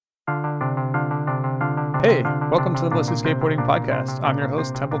Hey, welcome to the Mostly Skateboarding Podcast. I'm your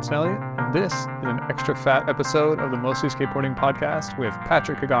host, Templeton Elliott, and this is an Extra Phat episode of the Mostly Skateboarding Podcast with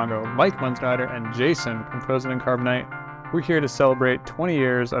Patrick Kigongo, Mike Munzenrider, and Jason from Frozen and Carbonite. We're here to celebrate 20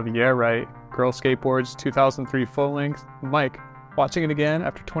 years of Yeah Right, Girl Skateboards 2003 full length. Mike, watching it again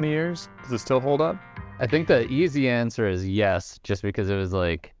after 20 years, does it still hold up? I think the easy answer is yes, just because it was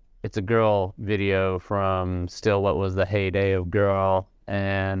like, it's a girl video from still what was the heyday of girl,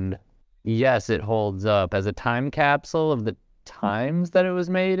 and yes, it holds up as a time capsule of the times that it was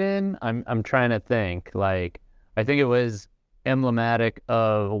made in. I'm trying to think. Like, I think it was emblematic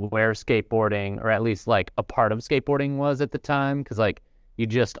of where skateboarding, or at least like a part of skateboarding, was at the time. Because like you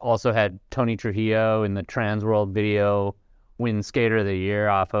just also had Tony Trujillo in the Trans World video win Skater of the Year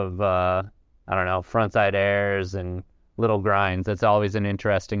off of I don't know, frontside airs and little grinds. That's always an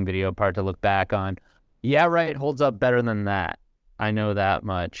interesting video part to look back on. Yeah, right, holds up better than that. I know that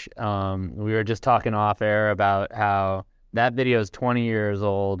much. We were just talking off air about how that video is 20 years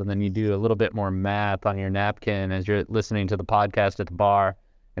old, and then you do a little bit more math on your napkin as you're listening to the podcast at the bar,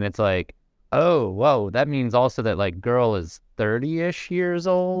 and it's like, oh, whoa, that means also that like girl is 30-ish years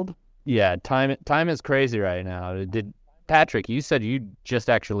old. Yeah, time is crazy right now. Patrick, you said you just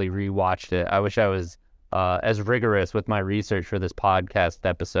actually rewatched it. I wish I was as rigorous with my research for this podcast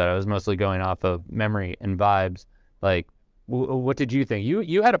episode. I was mostly going off of memory and vibes. Like, what did you think?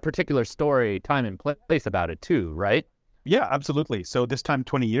 You had a particular story, time and place about it too, right? Yeah, absolutely. So this time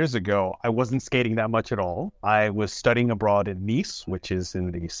 20 years ago, I wasn't skating that much at all. I was studying abroad in Nice, which is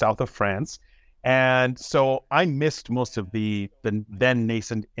in the south of France. And so I missed most of the then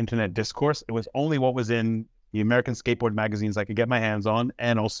nascent internet discourse. It was only what was in the American skateboard magazines I could get my hands on,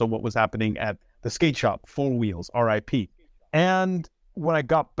 and also what was happening at the skate shop, Four Wheels, RIP. And when I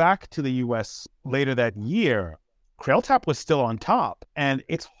got back to the US later that year, Crailtap was still on top. And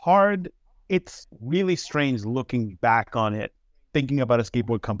it's really strange looking back on it, thinking about a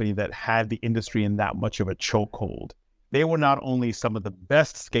skateboard company that had the industry in that much of a chokehold. They were not only some of the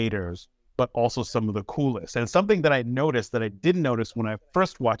best skaters, but also some of the coolest. And something that I noticed that I didn't notice when I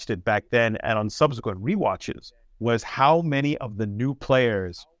first watched it back then and on subsequent rewatches was how many of the new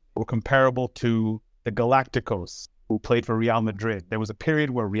players were comparable to the Galacticos who played for Real Madrid. There was a period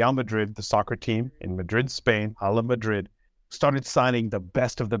where Real Madrid, the soccer team in Madrid, Spain, Hala Madrid, started signing the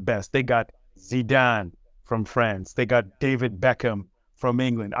best of the best. They got Zidane from France. They got David Beckham from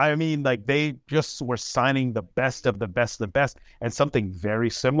England. I mean, like, they just were signing the best of the best of the best. And something very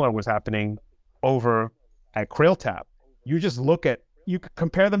similar was happening over at Crailtap. You could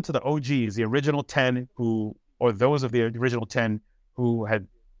compare them to the OGs, the original 10 or those of the original 10 who had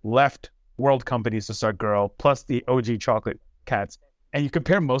left world companies to start Girl, plus the OG Chocolate Cats. And you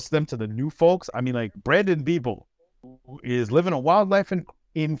compare most of them to the new folks. I mean, like Brandon Biebel, who is living a wild life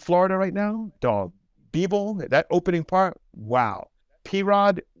in Florida right now. Dog. Biebel, that opening part, wow.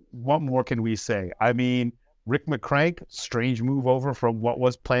 P-Rod, what more can we say? I mean, Rick McCrank, strange move over from what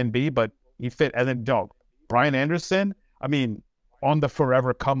was Plan B, but he fit. And then, dog, Brian Anderson, I mean, on the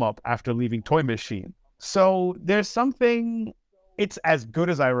forever come up after leaving Toy Machine. So there's something, it's as good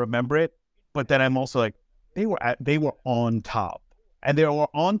as I remember it, but then I'm also like, they were on top. And they were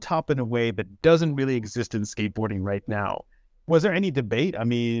on top in a way that doesn't really exist in skateboarding right now. Was there any debate? I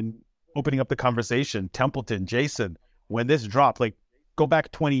mean, opening up the conversation, Templeton, Jason, when this dropped, like, go back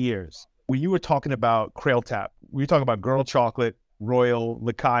 20 years. When you were talking about Crailtap, we were talking about Girl Chocolate, Royal,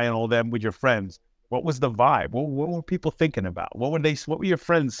 Lakai, and all them with your friends. What was the vibe? What were people thinking about? What were your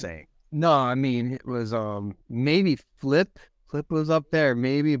friends saying? No, I mean, it was maybe Flip. Flip was up there,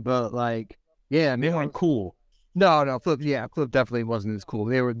 maybe, but like, yeah, they weren't cool. No, Flip definitely wasn't as cool.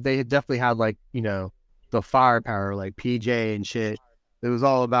 They definitely had, like, you know, the firepower, like PJ and shit. It was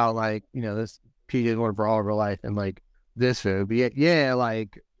all about, like, you know, this PJ's one for all of her life, and like this food. But yeah,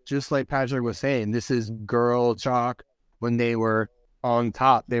 like, just like Patrick was saying, this is Girl Chalk. When they were on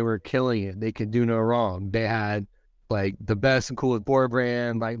top, they were killing it. They could do no wrong. They had like the best and coolest board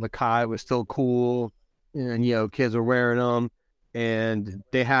brand. Like Lakai was still cool, and you know, kids were wearing them. And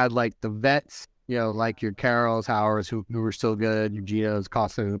they had like the vets, you know, like your Carols, Howards, who were still good, your Ginos,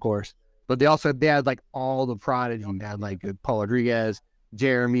 Costin, of course. But they had like all the prodigy. They had like Paul Rodriguez,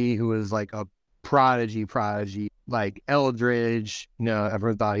 Jeremy, who was like a prodigy, like Eldridge. You know,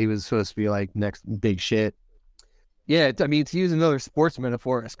 everyone thought he was supposed to be like next big shit. Yeah, I mean, to use another sports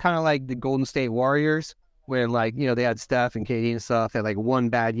metaphor, it's kind of like the Golden State Warriors when, like, you know, they had Steph and KD and stuff. They had like one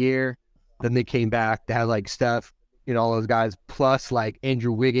bad year, then they came back. They had like Steph, you know, all those guys, plus like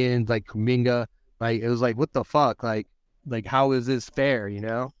Andrew Wiggins, like Kuminga. Like, it was like, what the fuck? Like how is this fair, you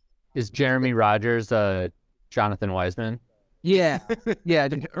know? Is Jeremy Rogers Jonathan Wiseman? Yeah, yeah.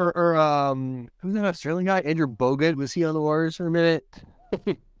 Who's that Australian guy? Andrew Bogut, was he on the Warriors for a minute?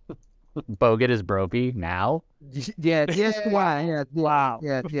 Bogut is Brophy now. Yeah, wow.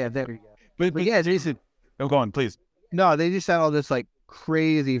 Yeah, there we go. But yeah, Jason, go on, please. no, they just had all this like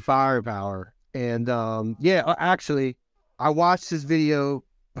crazy firepower, and actually, I watched this video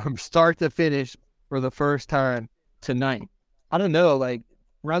from start to finish for the first time tonight. I don't know, like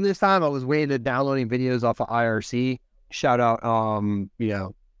around this time, I was waiting to downloading videos off of IRC. Shout out,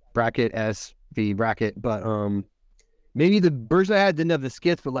 bracket SV bracket, but maybe the version I had didn't have the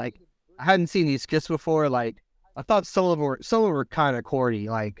skits, but like I hadn't seen these skits before. Like I thought some of them were kind of corny,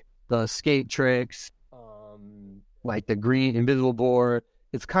 like the skate tricks, like the green invisible board.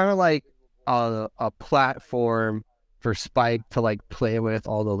 It's kind of like a platform for Spike to like play with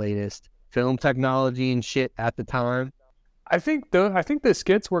all the latest film technology and shit at the time. I think the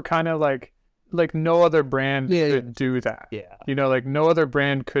skits were kind of like no other brand could do that. Yeah. You know, like no other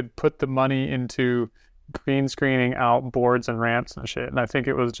brand could put the money into green screening out boards and ramps and shit. And I think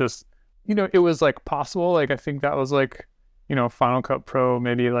it was just, it was like possible. Like I think that was like, Final Cut Pro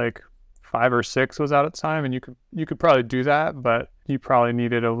maybe like 5 or 6 was out at the time, and you could probably do that, but you probably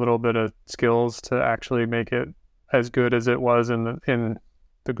needed a little bit of skills to actually make it as good as it was in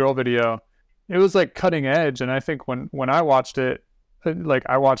the girl video. It was like cutting edge, and I think when I watched it, like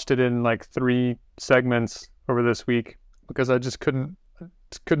I watched it in like 3 segments over this week because I just couldn't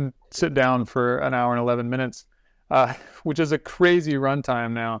sit down for an hour and 11 minutes, which is a crazy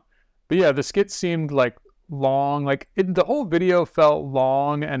runtime now. But yeah, the skit seemed like long, like the whole video felt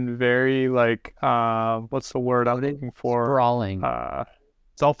long and very like what's the word I'm looking for? Sprawling.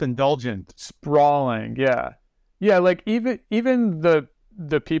 Self-indulgent. Sprawling, yeah. Like even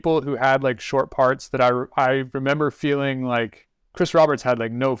the people who had like short parts that I remember feeling like Chris Roberts had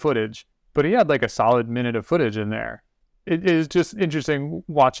like no footage, but he had like a solid minute of footage in there. It is just interesting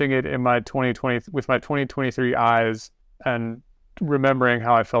watching it in my 2023 eyes and remembering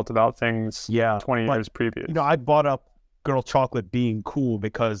how I felt about things 20 years previous. I brought up Girl Chocolate being cool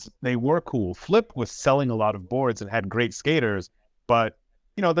because they were cool. Flip was selling a lot of boards and had great skaters, but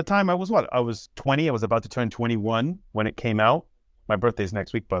the time I was 20. I was about to turn 21 when it came out. My birthday's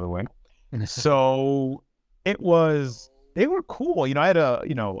next week, by the way. So they were cool.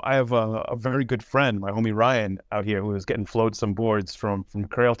 I have a very good friend, my homie Ryan out here, who was getting flowed some boards from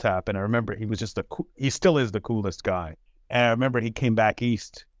Crail Tap. And I remember he was just he still is the coolest guy. And I remember he came back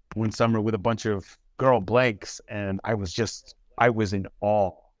east one summer with a bunch of girl blanks. And I was in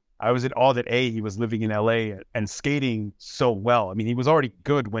awe. I was in awe that he was living in LA and skating so well. I mean, he was already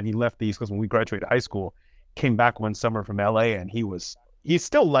good when he left the East Coast when we graduated high school, came back one summer from LA, and he's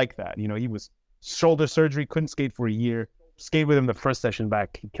still like that. He was shoulder surgery, couldn't skate for a year. Skated with him the first session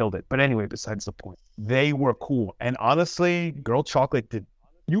back, he killed it. But anyway, besides the point, they were cool. And honestly, Girl Chocolate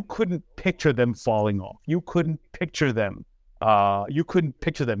you couldn't picture them falling off. You couldn't picture them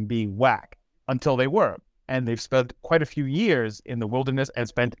being whack until they were. And they've spent quite a few years in the wilderness and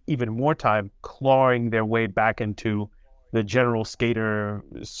spent even more time clawing their way back into the general skate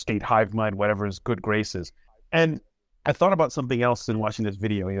hive mind, whatever's good graces. And I thought about something else in watching this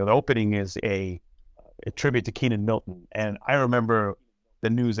video. The opening is a tribute to Keenan Milton. And I remember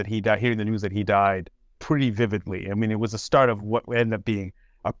hearing the news that he died pretty vividly. I mean, it was the start of what ended up being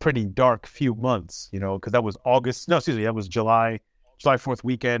a pretty dark few months, because that was that was July 4th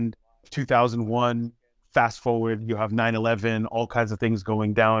weekend, 2001. Fast forward, you have 9/11, all kinds of things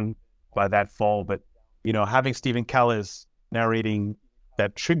going down by that fall. But, having Stephen Callis narrating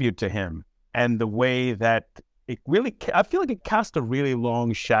that tribute to him and the way that it really, I feel like it cast a really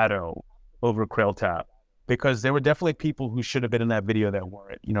long shadow over Crail Tap, because there were definitely people who should have been in that video that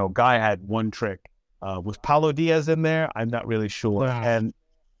weren't. Guy had one trick. Was Paulo Diaz in there? I'm not really sure. Wow. And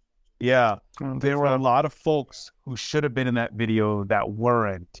yeah, there were a lot of folks who should have been in that video that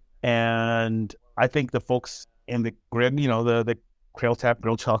weren't. And I think the folks in the Crail Tap,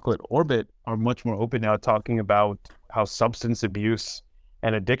 Girl Chocolate orbit are much more open now, talking about how substance abuse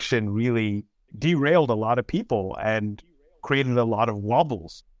and addiction really derailed a lot of people and created a lot of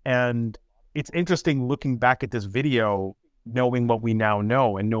wobbles. And it's interesting looking back at this video, knowing what we now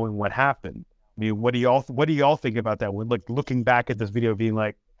know and knowing what happened. I mean, what do y'all think about that? When looking back at this video, being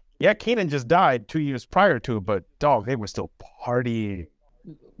like, yeah, Keenan just died 2 years prior to it, but dog, they were still partying.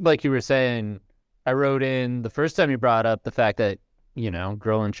 Like you were saying, I wrote in the first time you brought up the fact that,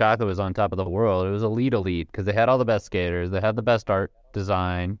 Girl and Chocolate was on top of the world. It was elite because they had all the best skaters. They had the best art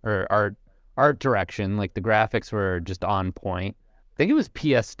design or art direction. Like the graphics were just on point. I think it was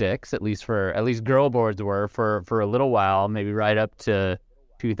PS sticks, at least girl boards were for a little while, maybe right up to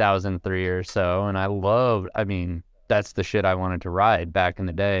 2003 or so. And that's the shit I wanted to ride back in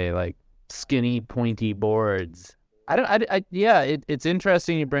the day, like skinny, pointy boards. It's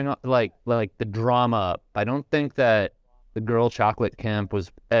interesting you bring up like the drama up. I don't think that the girl chocolate camp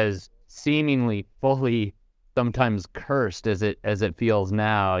was as seemingly fully sometimes cursed as it feels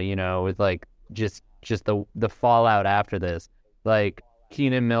now, you know, with like just the fallout after this. Like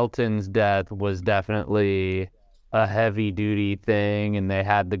Keenan Milton's death was definitely a heavy duty thing, and they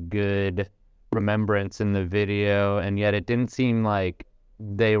had the good remembrance in the video, and yet it didn't seem like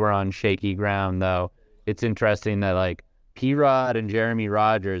they were on shaky ground, though. It's interesting that like P-Rod and Jeremy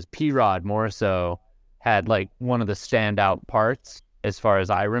Rogers, P-Rod more so, had like one of the standout parts as far as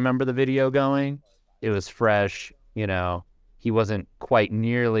I remember the video going. It was fresh, you know. He wasn't quite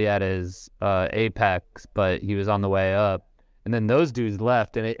nearly at his apex, but he was on the way up. And then those dudes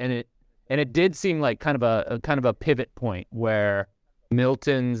left, and it did seem like kind of a pivot point where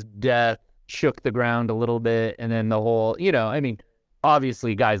Milton's death shook the ground a little bit, and then the whole, you know, I mean,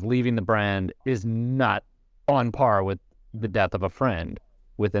 obviously guys leaving the brand is not on par with the death of a friend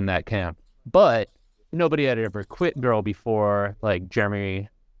within that camp. But nobody had ever quit girl before, like Jeremy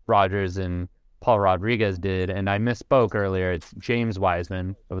Rogers and Paul Rodriguez did. And I misspoke earlier. It's James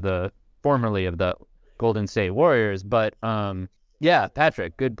Wiseman formerly of the Golden State Warriors. But yeah,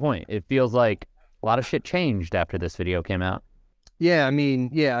 Patrick, good point. It feels like a lot of shit changed after this video came out. Yeah, I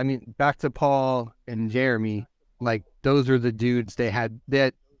mean, back to Paul and Jeremy, like those are the dudes they had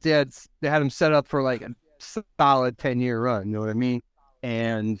them set up for like a solid 10-year run, you know what I mean?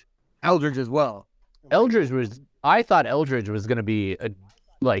 And Eldridge as well. I thought Eldridge was going to be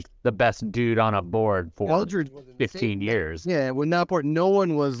like the best dude on a board for Eldridge was 15 years. Yeah, when that board, no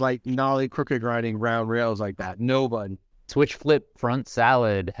one was like nollie crooked grinding round rails like that. Nobody. Switch flip front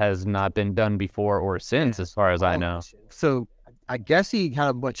salad has not been done before or since, as far as I know. So I guess he had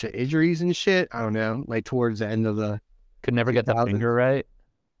a bunch of injuries and shit. I don't know, like towards the end of the... Could never get the finger right.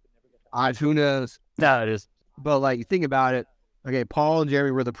 Who knows? No, it is. But like, you think about it. Okay, Paul and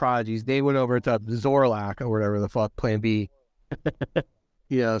Jeremy were the prodigies. They went over to Zorlak or whatever the fuck, Plan B.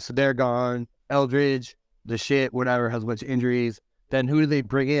 You know, so they're gone. Eldridge, the shit, whatever, has a bunch of injuries. Then who do they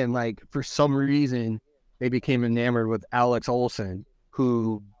bring in? Like, for some reason, they became enamored with Alex Olson,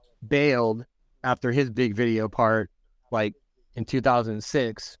 who bailed after his big video part, like, in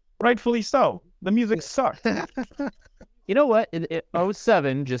 2006. Rightfully so. The music sucked. You know what? In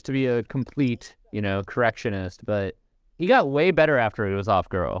 07, just to be a complete, you know, correctionist, but he got way better after he was off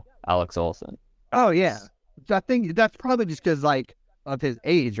Girl, Alex Olson. Oh, yeah. I think that's probably just because, like, of his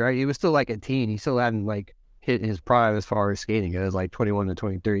age, right? He was still, like, a teen. He still hadn't, like, hit his prime as far as skating goes, like 21 to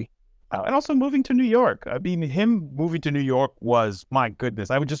 23. And also moving to New York. I mean, him moving to New York was, my goodness.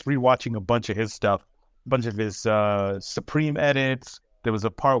 I was just rewatching a bunch of his stuff, a bunch of his Supreme edits. There was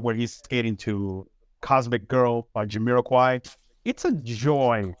a part where he's skating to Cosmic Girl by Jamiroquai. It's a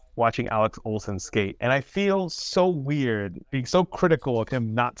joy watching Alex Olson skate. And I feel so weird being so critical of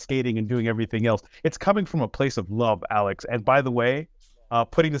him not skating and doing everything else. It's coming from a place of love, Alex. And by the way,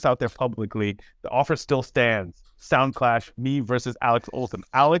 putting this out there publicly, the offer still stands. Sound Clash, me versus Alex Olson.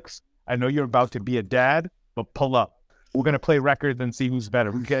 Alex, I know you're about to be a dad, but pull up. We're going to play records and see who's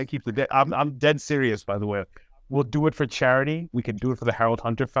better. We can't keep I'm dead serious, by the way. We'll do it for charity. We can do it for the Harold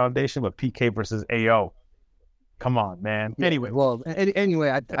Hunter Foundation, but PK versus AO. Come on, man. Yeah,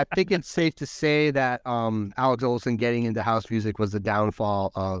 anyway, I think it's safe to say that Alex Olson getting into house music was the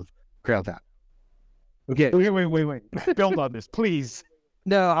downfall of Girl Tap. Okay. Wait. Build on this, please.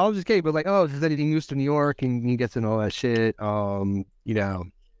 No, I was just kidding, but like, then he moves to New York and he gets to know all that shit. You know,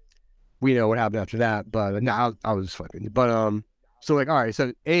 we know what happened after that, but no, I was just fucking. But so like, all right,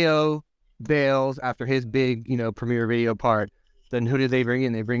 so AO bails after his big, you know, premiere video part. Then who did they bring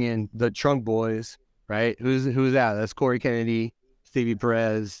in? They bring in the Trunk Boys, right? Who's that? That's Corey Kennedy, Stevie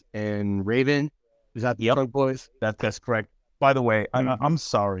Perez, and Raven. Is that the Trunk Boys? That's correct. By the way, I'm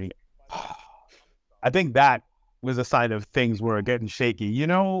sorry. I think that was a sign of things were getting shaky. You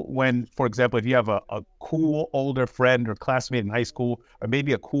know, when, for example, if you have a cool older friend or classmate in high school, or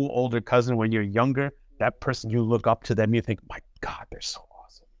maybe a cool older cousin when you're younger, that person, you look up to them, you think, my God, they're so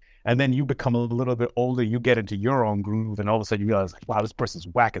awesome. And then you become a little bit older, you get into your own groove, and all of a sudden you realize, like, wow, this person's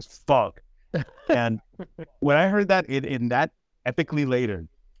whack as fuck. And when I heard that in that epically later,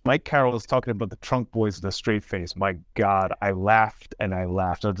 Mike Carroll was talking about the Trunk Boys with a straight face. My God, I laughed and I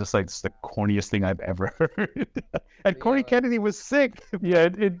laughed. I was just like, it's the corniest thing I've ever heard. And Corey Kennedy was sick. Yeah,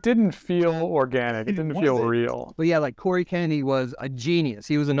 it didn't feel organic. It didn't feel real. But yeah, like Corey Kennedy was a genius.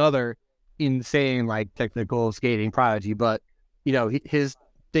 He was another insane, like, technical skating prodigy. But, you know, his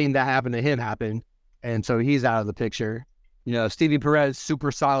thing that happened to him happened. And so he's out of the picture. You know, Stevie Perez,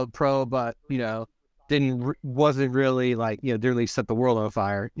 super solid pro, but, you know, wasn't really like, didn't really set the world on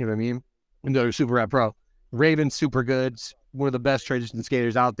fire. You know what I mean? And they're super rap pro. Raven's super good, one of the best transition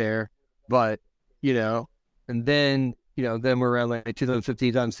skaters out there. But, and then, then we're around like 2015,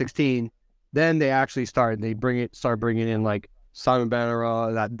 2016. Then they actually start bringing in like Simon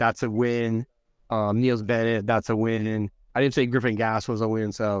Bannerall. That's a win. Niels Bennett, that's a win. And I didn't say Griffin Gas was a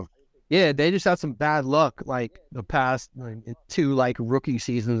win. So yeah, they just had some bad luck like the past 2 like rookie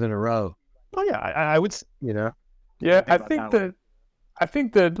seasons in a row. Oh yeah, I would, Yeah, I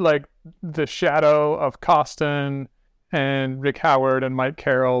think that like the shadow of Costin and Rick Howard and Mike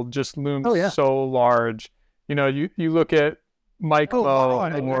Carroll just looms so large. You look at Mike Lowe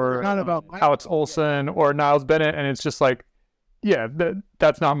or Alex Olson or Niles Bennett, and it's just like, yeah,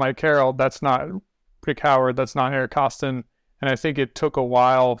 that's not Mike Carroll, that's not Rick Howard, that's not Eric Costin. And I think it took a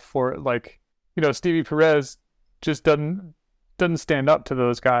while for like, Stevie Perez just doesn't stand up to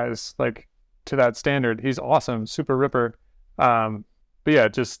those guys, like to that standard. He's awesome, super ripper. But yeah,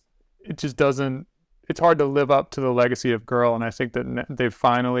 it just doesn't, it's hard to live up to the legacy of Girl. And I think that they've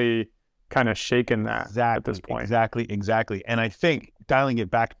finally kind of shaken that at this point. Exactly. And I think dialing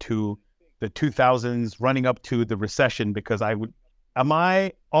it back to the 2000s, running up to the recession, because am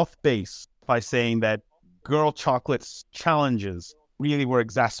I off base by saying that Girl Chocolate's challenges really were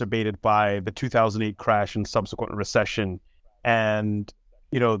exacerbated by the 2008 crash and subsequent recession? And,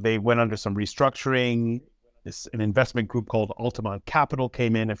 they went under some restructuring. An investment group called Altamont Capital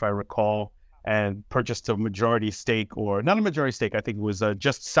came in, if I recall, and purchased a majority stake, or not a majority stake, I think it was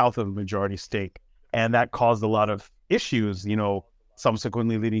just south of a majority stake. And that caused a lot of issues,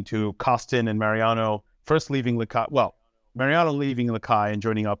 subsequently leading to Costin and Mariano first leaving Lakai. Well, Mariano leaving Lakai and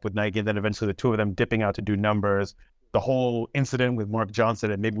joining up with Nike, and then eventually the two of them dipping out to do numbers. The whole incident with Mark Johnson,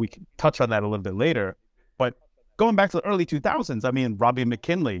 and maybe we can touch on that a little bit later. But going back to the early 2000s, I mean, Robbie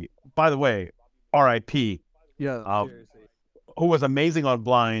McKinley, by the way, R.I.P., who was amazing on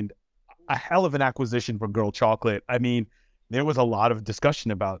Blind, a hell of an acquisition for Girl Chocolate. I mean, there was a lot of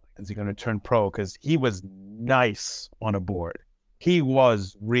discussion about, is he going to turn pro? Because he was nice on a board. He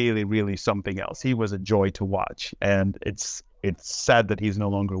was really, really something else. He was a joy to watch. And it's sad that he's no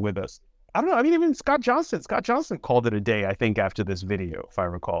longer with us. I don't know. I mean, even Scott Johnson called it a day, I think, after this video, if I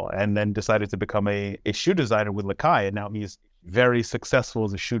recall, and then decided to become a shoe designer with Lakai. And now he's very successful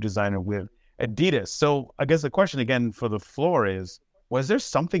as a shoe designer with Adidas. So I guess the question again for the floor is, was there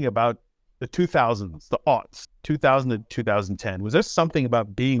something about the 2000s, the aughts, 2000 to 2010, was there something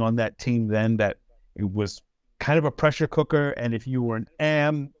about being on that team then that it was kind of a pressure cooker? And if you were an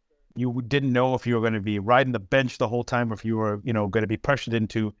AM, you didn't know if you were going to be riding the bench the whole time, or if you were, going to be pressured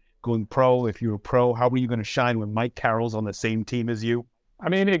into going pro. If you were pro, how were you going to shine when Mike Carroll's on the same team as you? I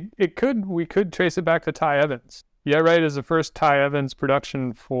mean, we could trace it back to Ty Evans. Yeah, right, is the first Ty Evans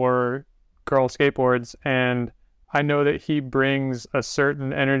production for Girl Skateboards, and I know that he brings a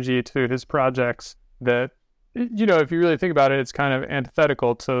certain energy to his projects that, if you really think about it, it's kind of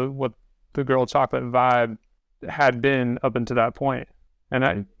antithetical to what the Girl Chocolate vibe had been up until that point.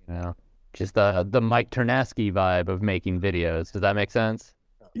 And just the Mike Ternasky vibe of making videos. Does that make sense?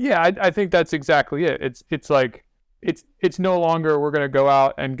 Yeah, I think that's exactly it. It's like it's no longer we're gonna go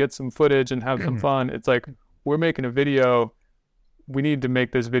out and get some footage and have some fun. It's like, we're making a video. We need to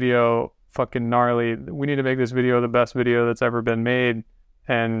make this video fucking gnarly. We need to make this video the best video that's ever been made.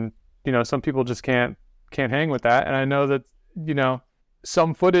 And some people just can't hang with that. And I know that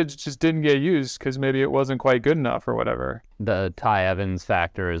some footage just didn't get used because maybe it wasn't quite good enough or whatever. The Ty Evans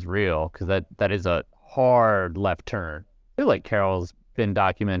factor is real, because that is a hard left turn. I feel like Carroll's been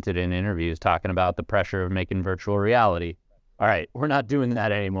documented in interviews talking about the pressure of making virtual reality. All right, we're not doing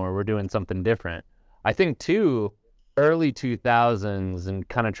that anymore. We're doing something different. I think too, early 2000s, and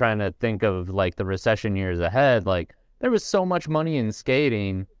kind of trying to think of like the recession years ahead, like there was so much money in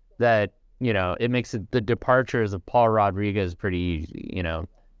skating that, it makes the departures of Paul Rodriguez pretty easy.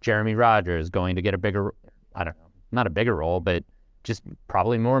 Jeremy Rogers going to get a bigger, I don't know, not a bigger role, but just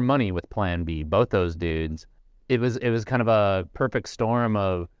probably more money with Plan B. Both those dudes. It was kind of a perfect storm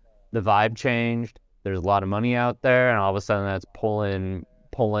of the vibe changed. There's a lot of money out there, and all of a sudden that's pulling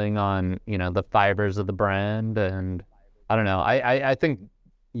on, the fibers of the brand. And I don't know. I think,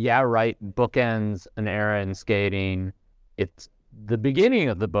 bookends an era in skating. It's the beginning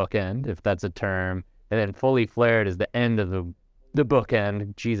of the bookend, if that's a term, and then fully flared is the end of the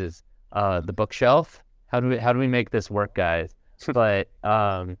bookend. Jesus, the bookshelf. How do we make this work, guys? But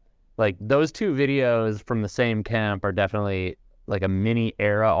like those two videos from the same camp are definitely like a mini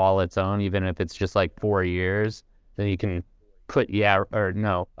era all its own, even if it's just like 4 years. Then you can put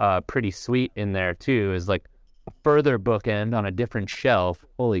Pretty Sweet in there too, is like further bookend on a different shelf.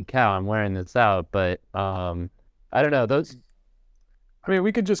 Holy cow, I'm wearing this out. But I don't know. Those. I mean,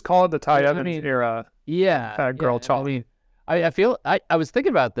 we could just call it the Ty I Evans mean, era. Yeah. Girl I chocolate. mean, I feel I was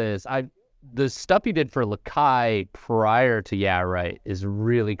thinking about this. The stuff he did for Lakai prior to Yeah Right is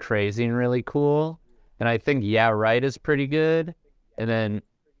really crazy and really cool. And I think Yeah Right is pretty good. And then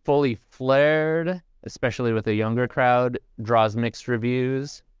Fully Flared, especially with a younger crowd, draws mixed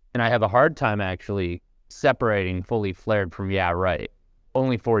reviews. And I have a hard time actually separating Fully Flared from Yeah Right.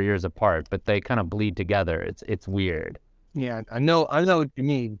 Only 4 years apart, but they kind of bleed together. It's weird. Yeah, I know what you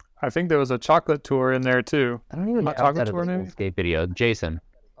mean. I think there was a chocolate tour in there too. I don't even know Chocolate outside of tour, the maybe? skate video. Jason.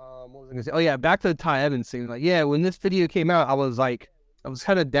 What was I gonna say? Oh yeah, back to the Ty Evans thing. Like, yeah, when this video came out, I was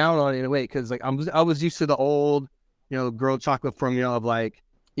kind of down on it in a way because like I was used to the old, Girl Chocolate formula of like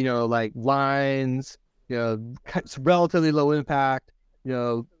lines, it's relatively low impact,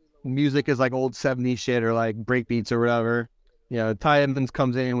 music is like old 70s shit or like breakbeats or whatever. Ty Evans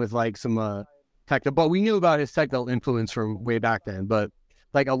comes in with like some techno, but we knew about his techno influence from way back then. But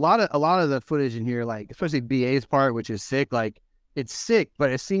like a lot of the footage in here, like especially BA's part, which is sick, like it's sick,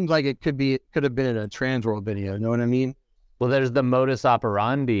 but it seems like it could have been in a Transworld video. You know what I mean? Well, there's the modus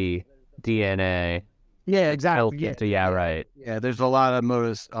operandi DNA. Yeah, exactly. Built into Yeah Right. Yeah, there's a lot of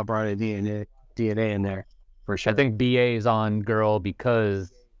modus operandi DNA in there for sure. I think BA's on Girl because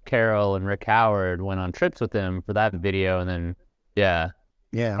Carol and Rick Howard went on trips with him for that video, and then Yeah.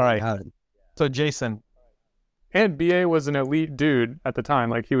 All right. So Jason, And BA was an elite dude at the time.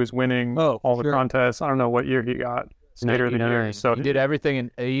 Like he was winning all the contests. I don't know what year he got. Skater of the year. So he did everything,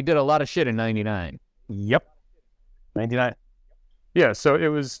 and he did a lot of shit in '99. yep, 99. yeah, so it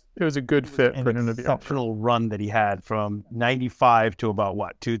was a good fit for him to be on. Exceptional run that he had from 95 to about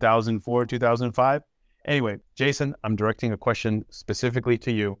 2004, 2005. Anyway, Jason, I'm directing a question specifically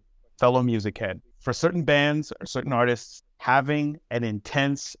to you, fellow music head. For certain bands or certain artists, having an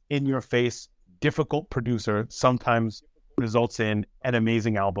intense, in-your-face, difficult producer sometimes results in an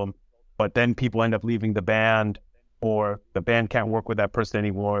amazing album, but then people end up leaving the band or the band can't work with that person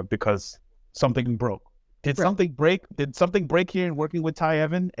anymore because something broke. Did something break? Did something break here in working with Ty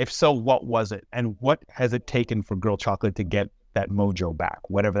Evan? If so, what was it? And what has it taken for Girl Chocolate to get that mojo back,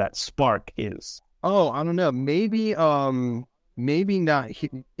 whatever that spark is? Oh, I don't know. Maybe not.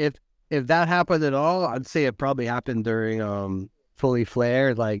 If that happened at all, I'd say it probably happened during Fully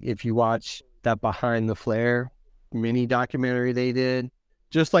Flared. Like if you watch that Behind the Flare mini documentary they did,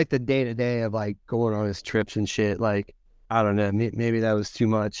 just like the day to day of like going on his trips and shit. Like I don't know. Maybe that was too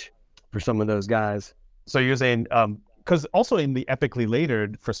much for some of those guys. So you're saying, because also in the Epically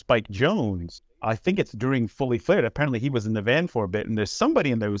Latered for Spike Jones, I think it's during Fully Flared. Apparently he was in the van for a bit, and there's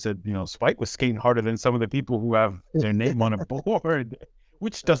somebody in there who said, Spike was skating harder than some of the people who have their name on a board,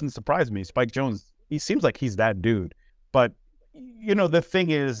 which doesn't surprise me. Spike Jones, he seems like he's that dude. But, the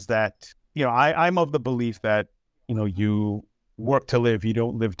thing is that, I'm of the belief that, you work to live, you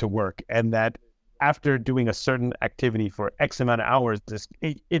don't live to work, and that after doing a certain activity for X amount of hours,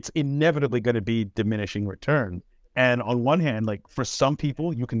 it's inevitably going to be diminishing return. And on one hand, like for some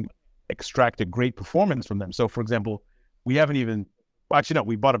people, you can extract a great performance from them. So, for example, we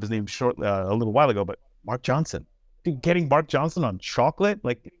brought up his name a little while ago, but Mark Johnson. Dude, getting Mark Johnson on chocolate,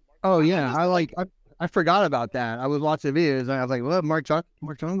 like... Oh, yeah, I forgot about that. I was watching videos, and I was like, what, Mark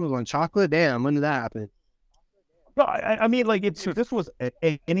Johnson was on chocolate? Damn, when did that happen? No, I mean, like, this was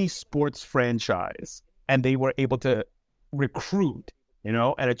any sports franchise, and they were able to recruit, and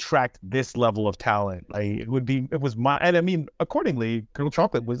attract this level of talent. Like, accordingly, Girl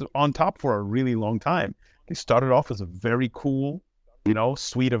Chocolate was on top for a really long time. They started off as a very cool,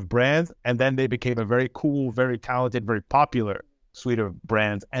 suite of brands, and then they became a very cool, very talented, very popular suite of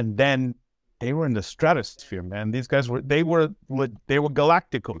brands, and then they were in the stratosphere, man. These guys were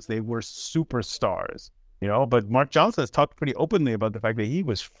galacticos. They were superstars. But Mark Johnson has talked pretty openly about the fact that he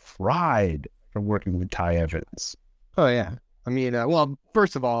was fried from working with Ty Evans. Oh, yeah. I mean, well,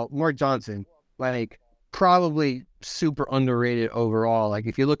 first of all, Mark Johnson, like, probably super underrated overall. Like,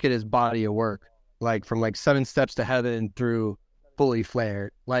 if you look at his body of work, like, from, like, 7 Steps to Heaven through Fully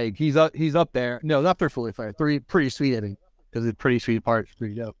Flared, like, he's up there. No, not for Fully Flared. Pretty sweet, I think, because it's pretty sweet part. It's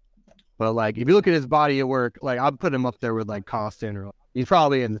pretty dope. But, like, if you look at his body of work, like, I'd put him up there with, like, Costin or... He's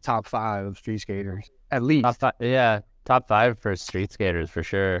probably in the top 5 of street skaters. At least. Top 5 for street skaters for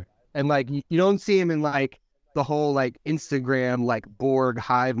sure. And like you don't see him in like the whole like Instagram like Borg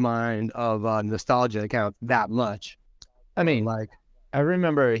hive mind of nostalgia account that much. I mean, like I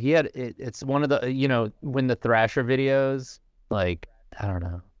remember he had it's one of the when the Thrasher videos, like I don't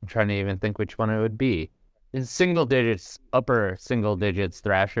know, I'm trying to even think which one it would be. In upper single digits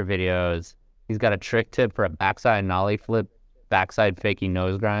Thrasher videos, He's got a trick tip for a backside nollie flip, backside fakie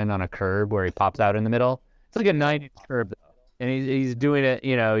nose grind on a curb where he pops out in the middle. It's like a 90 curb, and he's doing it.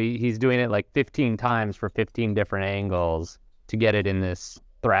 He's doing it like 15 times for 15 different angles to get it in this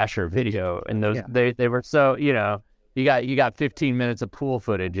Thrasher video. And those they were so you got 15 minutes of pool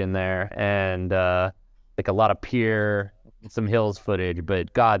footage in there, and like a lot of pier, some hills footage.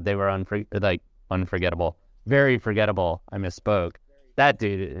 But God, they were unforgettable, very forgettable. I misspoke. That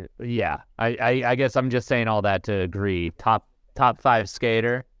dude, I guess I'm just saying all that to agree. Top 5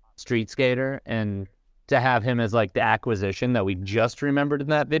 skater, street skater, and to have him as like the acquisition that we just remembered in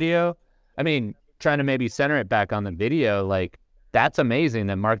that video. I mean, trying to maybe center it back on the video, like that's amazing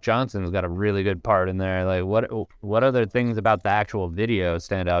that Mark Johnson's got a really good part in there. Like what other things about the actual video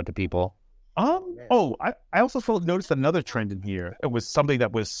stand out to people? I also noticed another trend in here. It was something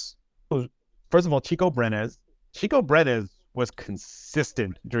that was first of all, Chico Brenes was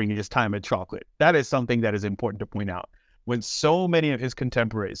consistent during his time at Chocolate. That is something that is important to point out. When so many of his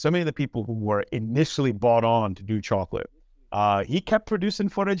contemporaries, so many of the people who were initially bought on to do Chocolate, he kept producing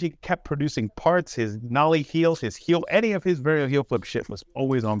footage, he kept producing parts, his nollie heels, any of his varial heel flip shit was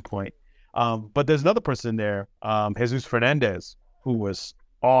always on point. But there's another person there, Jesus Fernandez, who was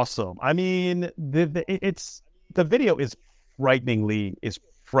awesome. I mean, the video is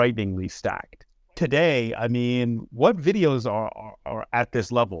frighteningly stacked. Today, I mean, what videos are at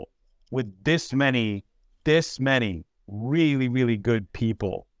this level with this many really, really good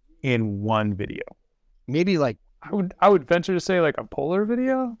people in one video? Maybe like I would venture to say like a Polar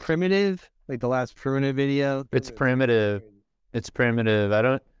video, Primitive, like the last Primitive video. It's primitive.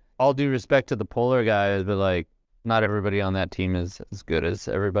 All due respect to the Polar guys, but like not everybody on that team is as good as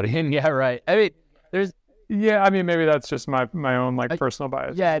everybody. And yeah, right. I mean, maybe that's just my own like personal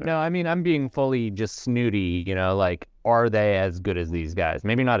bias. Yeah, no, I mean, I'm being fully just snooty, like, are they as good as these guys?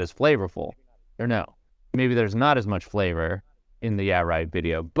 Maybe not as flavorful, or no. Maybe there's not as much flavor in the Yeah Right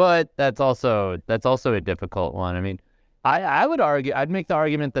video, but that's also a difficult one. I mean, I would argue, I'd make the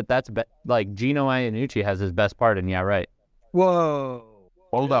argument that that's like Gino Iannucci has his best part in Yeah Right. Whoa.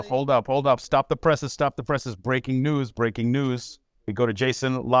 Hold up. Stop the presses. Breaking news. We go to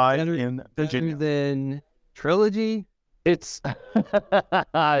Jason live in Virginia. Then Trilogy? It's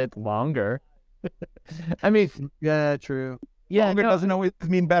it's longer. I mean, yeah, true. Yeah, longer doesn't always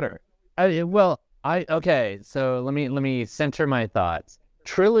mean better. Okay, so let me center my thoughts.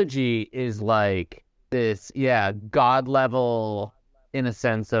 Trilogy is like this, god level in a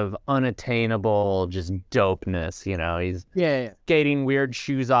sense of unattainable, just dopeness. He's skating weird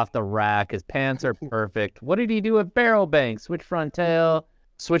shoes off the rack. His pants are perfect. What did he do at barrel bank? Switch front tail,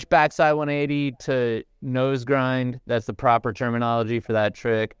 switch backside 180 to nose grind. That's the proper terminology for that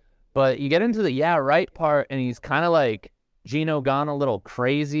trick. But you get into the Yeah Right part, and he's kind of like Gino gone a little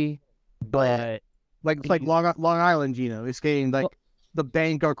crazy, but like Long Island Gino. He's skating like the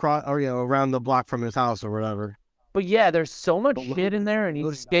bank across or around the block from his house or whatever. But yeah, there's so much shit in there, and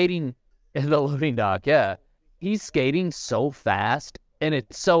he's skating in the loading dock. Yeah, he's skating so fast, and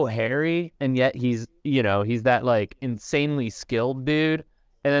it's so hairy, and yet he's that like insanely skilled dude.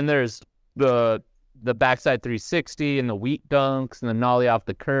 And then there's the backside 360 and the wheat dunks and the nollie off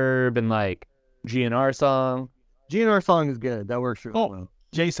the curb and like GNR song. GNR song is good. That works really well.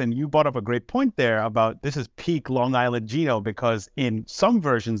 Jason, you brought up a great point there about this is peak Long Island Gino, because in some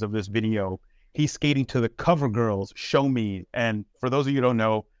versions of this video, he's skating to the Cover Girls, Show Me. And for those of you who don't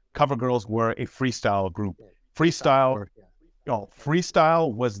know, Cover Girls were a freestyle group. Freestyle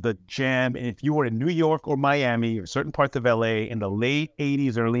was the jam. And if you were in New York or Miami or certain parts of LA in the late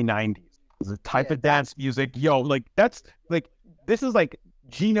 80s, early 90s, it was a type of dance music. This is like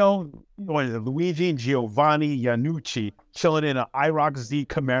Gino, Luigi and Giovanni Iannucci chilling in an IROC Z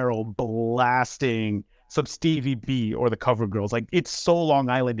Camaro blasting some Stevie B or the Cover Girls. Like, it's so Long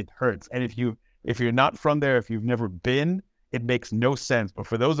Island, it hurts. And if you're not from there, if you've never been, it makes no sense. But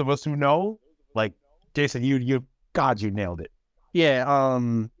for those of us who know, like Jason, you nailed it. Yeah,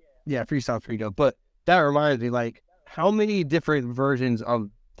 freestyle freedom. But that reminds me, like, how many different versions of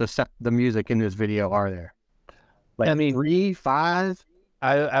the music in this video are there? Like, I mean, 3, 5?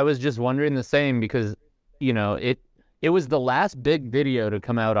 I was just wondering the same, because it was the last big video to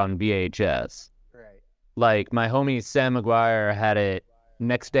come out on VHS. Right. Like, my homie Sam McGuire had it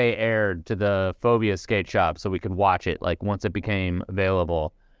next day aired to the Phobia skate shop so we could watch it, like, once it became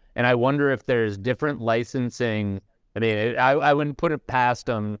available. And I wonder if there's different licensing. I mean, I wouldn't put it past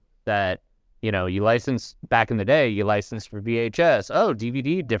them that, you license back in the day, you licensed for VHS. Oh,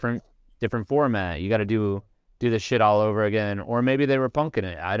 DVD, different format. You got to do this shit all over again. Or maybe they were punking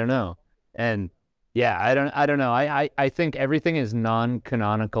it. I don't know. And yeah, I don't know. I think everything is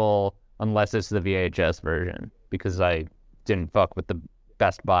non-canonical unless it's the VHS version, because I didn't fuck with the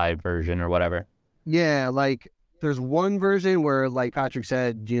Best Buy version or whatever. Yeah, like there's one version where, like Patrick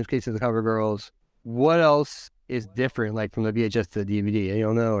said, Gino's Case of the Cover Girls. What else is different, like from the VHS to the DVD? You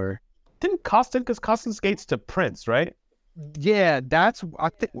don't know, or Didn't Costin, because Costin skates to Prince, right? yeah,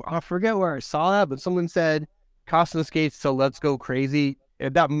 I forget where I saw that, but someone said Costin skates to Let's Go Crazy.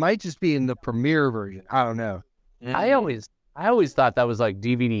 That might just be in the premiere version. I don't know. I always thought that was like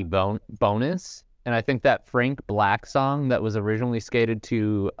DVD bonus, and I think that Frank Black song that was originally skated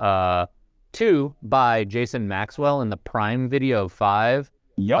to by Jason Maxwell in the Prime Video 5.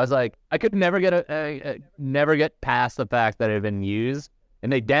 Yep. I was like, I could never get past the fact that it had been used,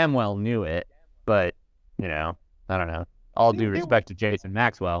 and they damn well knew it. But I don't know. All due respect to Jason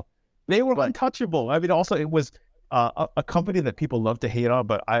Maxwell, They were untouchable. I mean, also, it was a company that people love to hate on,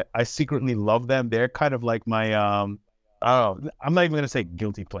 but I secretly love them. They're kind of like my, I'm not even going to say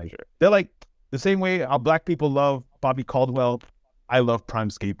guilty pleasure. They're like the same way how black people love Bobby Caldwell. I love Prime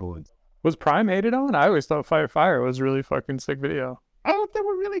Skateboards. Was Prime hated on? I always thought Fire was a really fucking sick video. I don't think they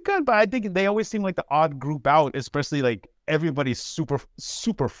were really good, but I think they always seem like the odd group out, especially like everybody's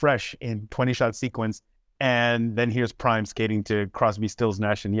super fresh in 20-shot sequence. And then here's Prime skating to Crosby, Stills,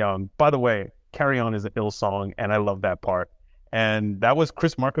 Nash & Young. By the way, Carry On is an ill song, and I love that part. And that was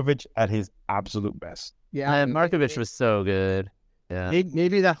Chris Markovich at his absolute best. Yeah, and Markovich was so good. Yeah,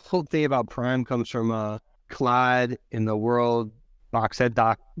 maybe that whole thing about Prime comes from Clyde in the World box set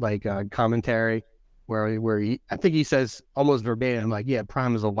doc, like commentary, where he, I think he says almost verbatim, like, yeah,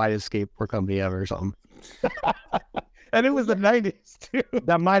 Prime is the whitest skateboard company ever or something. And it was the 90s, too.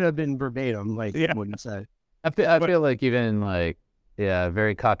 That might have been verbatim, like, Yeah. wouldn't say. I feel like even like,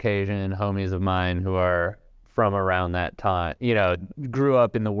 very Caucasian homies of mine who are from around that time, grew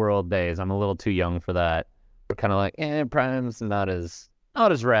up in the World days. I'm a little too young for that. We're kind of like, Prime's not as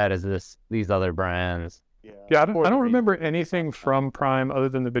rad as these other brands. Yeah, I don't remember anything from Prime other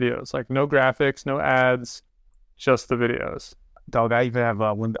than the videos. Like no graphics, no ads, just the videos. Dog, I even have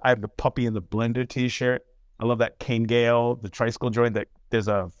I have the Puppy in the Blender T-shirt. I love that Kane Gale, the tricycle joint. That there's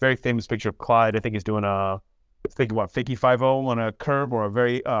a very famous picture of Clyde. I think he's doing fakie 5-0 on a curb or a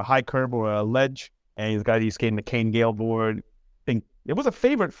very high curb or a ledge, and he's skating the Kane Gale board. I think it was a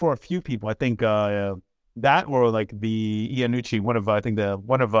favorite for a few people. I think that or like the Iannucci, one of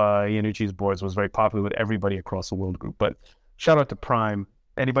Iannucci's boards was very popular with everybody across the world group. But shout out to Prime.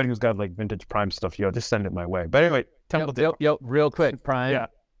 Anybody who's got like vintage Prime stuff, just send it my way. But anyway, Templeton. Yo, real quick, Prime. Yeah.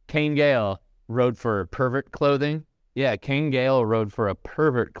 Kane Gale rode for Pervert Clothing. Yeah, Kane Gale rode for a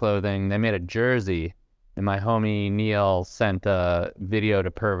Pervert Clothing. They made a jersey, and my homie Neil sent a video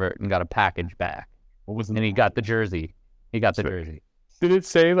to Pervert and got a package back. What was and he got the jersey. Jersey. Did it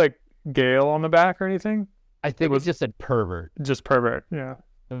say like Gale on the back or anything? I think it just said Pervert. Just Pervert, yeah.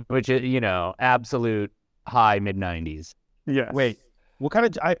 Which is, absolute high mid-90s. Yes. Wait, what kind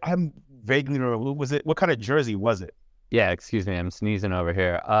of? I'm vaguely remember. Was it? What kind of jersey was it? Yeah, excuse me, I'm sneezing over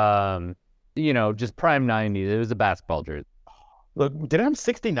here. Just prime 90s. It was a basketball jersey. Look, did it have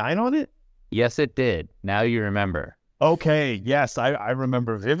 69 on it? Yes, it did. Now you remember. Okay, yes, I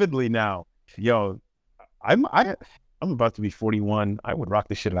remember vividly now. Yo, I'm about to be 41. I would rock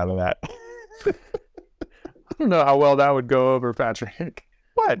the shit out of that. I don't know how well that would go over, Patrick.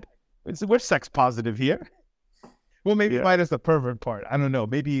 What? We're sex positive here. Well, maybe minus the pervert part. I don't know.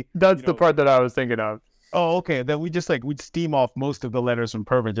 Maybe that's the part that I was thinking of. Oh, okay. Then we'd steam off most of the letters from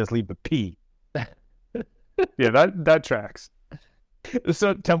pervert, just leave the P. Yeah, that tracks.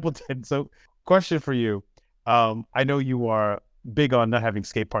 So Templeton, question for you. I know you are big on not having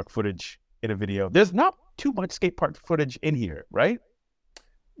skate park footage in a video. There's not too much skate park footage in here, right?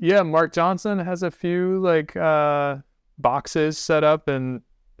 Yeah, Mark Johnson has a few boxes set up in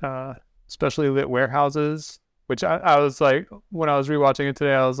specially lit warehouses, which I was like, when I was rewatching it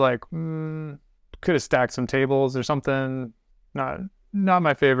today, I was like, could have stacked some tables or something. Not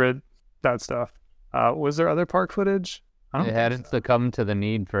my favorite, that stuff. Was there other park footage? They hadn't succumbed to the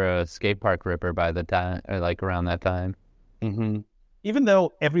need for a skate park ripper by the time, or like around that time. Mm-hmm. Even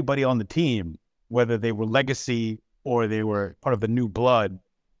though everybody on the team, whether they were legacy or they were part of the new blood,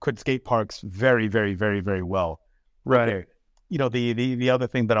 could skate parks very, very, very, very well. Right. Okay. The other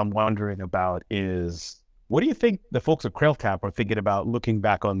thing that I'm wondering about is, what do you think the folks at Crail Cap are thinking about looking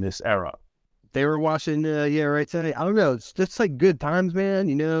back on this era? They were watching, today. I don't know. It's just like good times,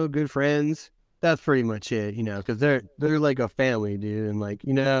 man. Good friends. That's pretty much it, because they're like a family, dude. And like,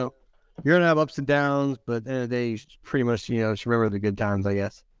 you're going to have ups and downs, but they pretty much, just remember the good times, I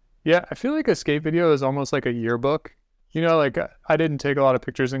guess. Yeah, I feel like a skate video is almost like a yearbook. Like I didn't take a lot of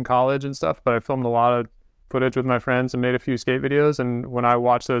pictures in college and stuff, but I filmed a lot of footage with my friends and made a few skate videos. And when I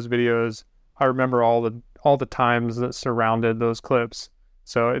watch those videos, I remember all the times that surrounded those clips.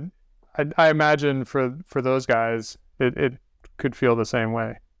 So I imagine for those guys, it could feel the same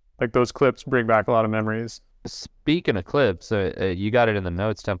way. Like those clips bring back a lot of memories. Speaking of clips, you got it in the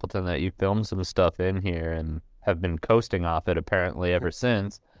notes, Templeton, that you filmed some stuff in here and have been coasting off it apparently ever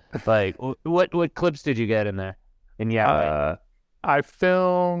since. Like, what clips did you get in there? I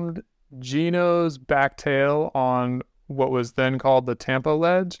filmed Gino's back tail on what was then called the Tampa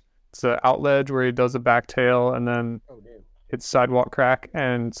ledge. It's an out ledge where he does a back tail and then hits sidewalk crack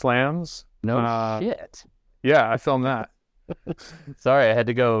and slams. No shit. Yeah, I filmed that. Sorry, I had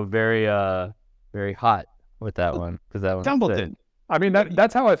to go very hot with that one because that one. Templeton. I mean,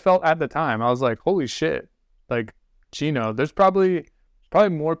 that's how I felt at the time. I was like, holy shit. Like, Gino, there's probably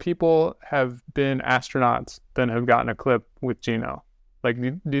more people have been astronauts than have gotten a clip with Gino. Like,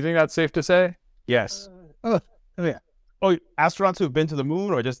 do you think that's safe to say? Yes. Yeah. Oh, astronauts who've been to the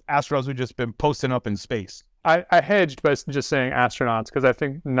moon, or just astronauts who've just been posting up in space? I hedged by just saying astronauts because I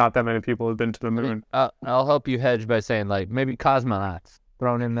think not that many people have been to the moon. I'll help you hedge by saying, like, maybe cosmonauts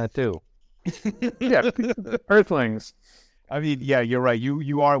thrown in that too. Yeah, Earthlings. I mean, yeah, you're right.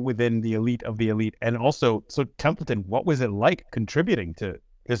 You are within the elite of the elite. And also, so Templeton, what was it like contributing to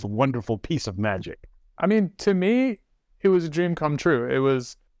this wonderful piece of magic? I mean, to me, it was a dream come true. It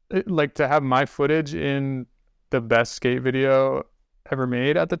was like to have my footage in the best skate video ever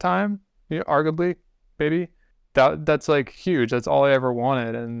made at the time, arguably, maybe. That's like huge. That's all I ever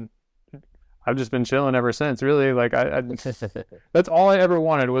wanted. And I've just been chilling ever since. Really, like I that's all I ever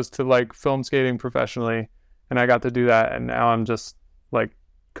wanted was to like film skating professionally. And I got to do that, and now I'm just like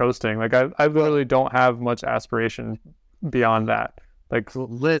coasting. Like I literally don't have much aspiration beyond that. Like,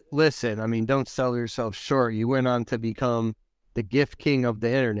 listen, I mean, don't sell yourself short. You went on to become the gift king of the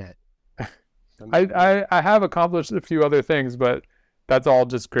internet. I have accomplished a few other things, but that's all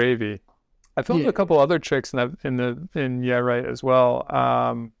just gravy. I filmed a couple other tricks in Yeah Right as well.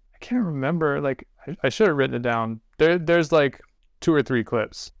 I can't remember. Like I should have written it down. There's like 2 or 3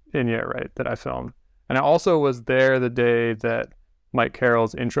 clips in Yeah Right that I filmed. And I also was there the day that Mike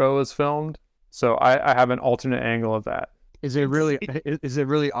Carroll's intro was filmed, so I have an alternate angle of that. Is it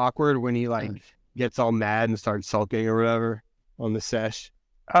really awkward when he like gets all mad and starts sulking or whatever on the sesh?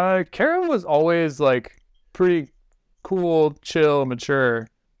 Carroll was always like pretty cool, chill, mature.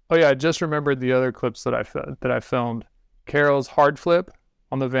 Oh yeah, I just remembered the other clips that I filmed. Carroll's hard flip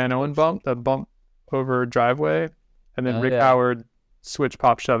on the Van Owen bump, the bump over driveway, and then Rick Howard switch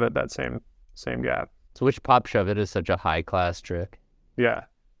pop shove it that same gap. Switch pop shove it is such a high class trick. Yeah.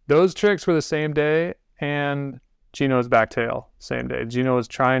 Those tricks were the same day, and Gino's back tail, same day. Gino was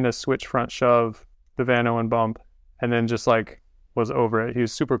trying to switch front shove the Van Owen bump and then just like was over it. He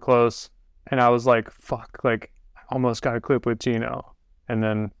was super close, and I was like, fuck, like I almost got a clip with Gino, and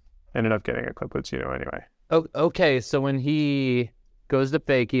then ended up getting a clip with Gino anyway. Oh, okay. So when he goes to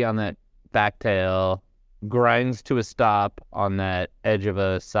fakie on that back tail, grinds to a stop on that edge of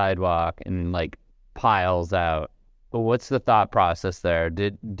a sidewalk and like piles out. But what's the thought process there?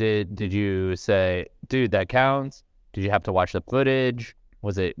 Did you say, dude, that counts? Did you have to watch the footage?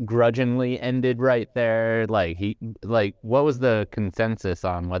 Was it grudgingly ended right there? Like what was the consensus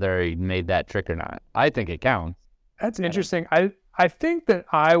on whether he made that trick or not? I think it counts. That's interesting. I think that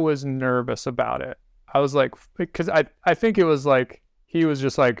I was nervous about it. I was like, because I think it was like he was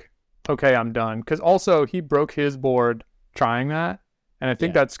just like, okay, I'm done. Because also he broke his board trying that, and I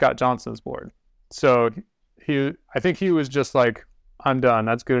think that's Scott Johnson's board. So I think he was just like, I'm done.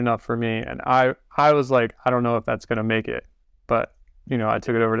 That's good enough for me. And I was like, I don't know if that's gonna make it, but I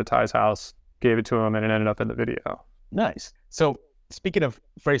took it over to Ty's house, gave it to him, and it ended up in the video. Nice. So speaking of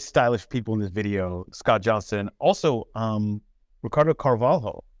very stylish people in this video, Scott Johnson, also Ricardo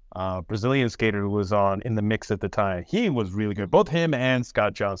Carvalho, Brazilian skater who was in the mix at the time. He was really good, both him and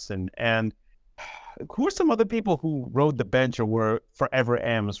Scott Johnson. And who are some other people who rode the bench or were forever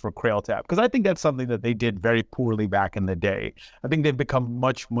M's for Crail Tap? Because I think that's something that they did very poorly back in the day. I think they've become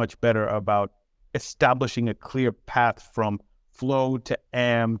much, much better about establishing a clear path from flow to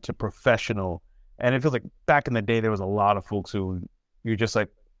am to professional. And it feels like back in the day, there was a lot of folks who you're just like,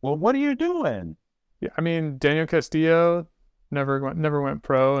 well, what are you doing? Yeah, I mean, Daniel Castillo never went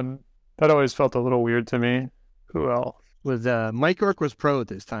pro, and that always felt a little weird to me. Who else? Was Mike York was pro at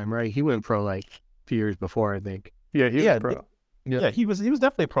this time, right? He went pro like a few years before, I think. Yeah, he was pro. Yeah, he was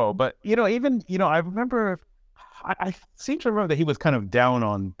definitely pro. But even I remember, I seem to remember that he was kind of down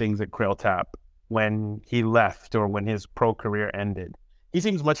on things at Crail Tap when he left or when his pro career ended. He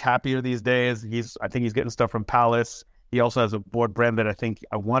seems much happier these days. I think he's getting stuff from Palace. He also has a board brand that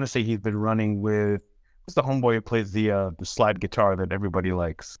I want to say he's been running with what's the homeboy who plays the slide guitar that everybody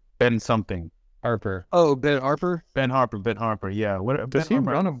likes? Ben something. Harper. Oh, Ben Harper. Ben Harper. Yeah. What Does he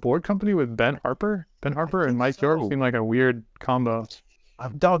run a board company with Ben Harper? Ben Harper and Mike York seem like a weird combo.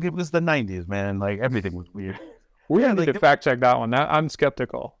 Dog, it was the 90s, man. Like, everything was weird. We need to fact check that one. I'm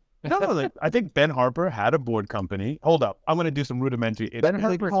skeptical. No, like, I think Ben Harper had a board company. Hold up. I'm going to do some rudimentary. Ben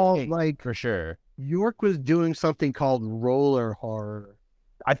Harper called, like, For sure. York was doing something called roller horror.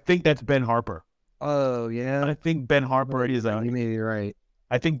 I think that's Ben Harper. Oh, yeah. I think Ben Harper is You may be right.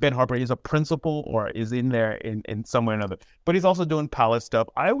 I think Ben Harper is a principal or is in there in some way or another. But he's also doing palette stuff.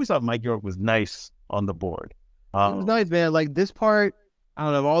 I always thought Mike York was nice on the board. It was nice, man. Like, this part, I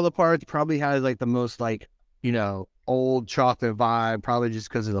don't know, all the parts probably has, like, the most, like, you know, old chocolate vibe, probably just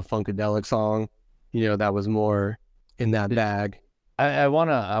because of the Funkadelic song. You know, that was more in that bag. I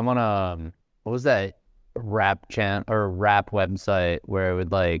wanna what was that rap chant or rap website where it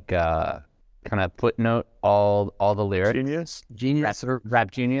would like kind of footnote all the lyrics? Genius or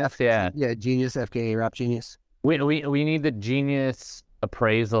Rap Genius, yeah. Yeah, Genius, FKA Rap Genius. We need the Genius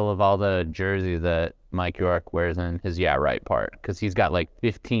appraisal of all the jerseys that Mike York wears in his Yeah Right part, because he's got like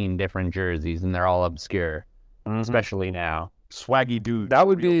 15 different jerseys and they're all obscure, especially now. Swaggy dude. That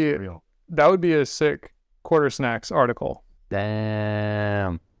would be a sick Quarter Snacks article.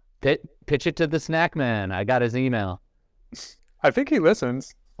 Damn. Pitch it to the snack man. I got his email. I think he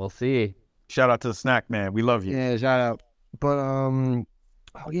listens. We'll see. Shout out to the snack man. We love you. Yeah, shout out. But oh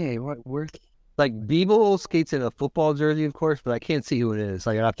yeah, where like Beeble skates in a football jersey, of course, but I can't see who it is.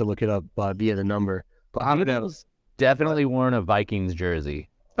 Like, I'd have to look it up via the number. But I don't know. Definitely worn a Vikings jersey.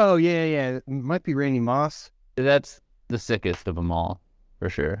 Oh yeah, it might be Randy Moss. That's the sickest of them all, for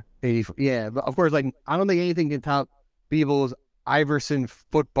sure. 84. Yeah, but of course, like, I don't think anything can top Beeble's Iverson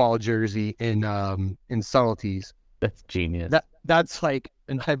football jersey in subtleties. That's genius. That's like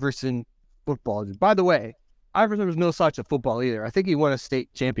an Iverson football. By the way, Iverson was no slouch at football either. I think he won a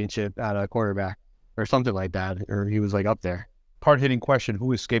state championship at a quarterback or something like that, or he was like up there. Hard-hitting question.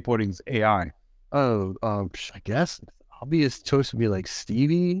 Who is skateboarding's AI? Oh, I guess obvious choice would be like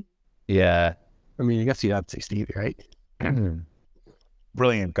Stevie. Yeah. I mean, I guess you'd have to say Stevie, right?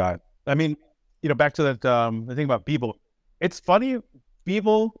 Brilliant guy. I mean, you know, back to that the thing about Beeble. It's funny.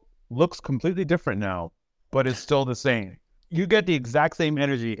 Beeble looks completely different now, but it's still the same. You get the exact same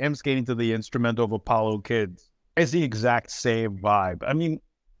energy. Him skating to the instrumental of Apollo Kids. It's the exact same vibe. I mean,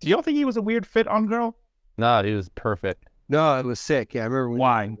 do you don't think he was a weird fit on Girl? No, he was perfect. No, it was sick. Yeah, I remember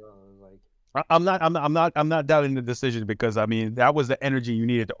Why? I'm not doubting the decision, because I mean, that was the energy you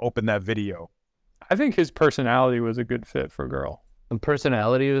needed to open that video. I think his personality was a good fit for Girl. The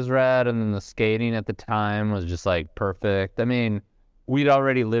personality was rad, and then the skating at the time was just like perfect. I mean, we'd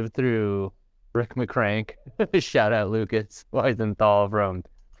already lived through Rick McCrank. Shout out Lucas Weisenthal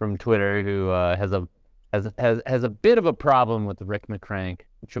from Twitter, who has a bit of a problem with Rick McCrank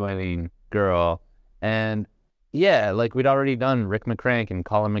joining Girl. And yeah, like, we'd already done Rick McCrank and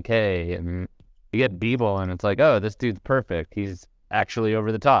Colin McKay, and you get Beeble, and it's like, oh, this dude's perfect. He's actually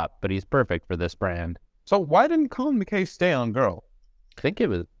over the top, but he's perfect for this brand. So why didn't Colin McKay stay on Girl? I think it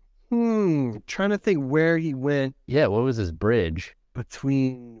was... trying to think where he went. Yeah, what was his bridge?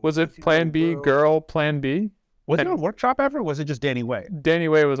 Between... Was it Plan B, Girl, Plan B? Was it on Workshop ever, or was it just Danny Way? Danny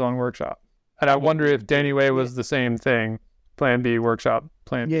Way was on Workshop. And I wonder if Danny Way was the same thing. Plan B, Workshop,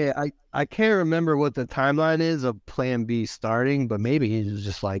 Plan B. Yeah, I can't remember what the timeline is of Plan B starting, but maybe he was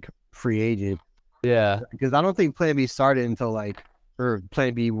just like free agent. Yeah. Because I don't think Plan B started until like, or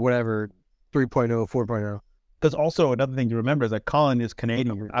Plan B, whatever, 3.0, 4.0. Because also another thing to remember is that Colin is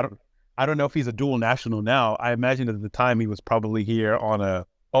Canadian. I don't know if he's a dual national now. I imagine at the time he was probably here on a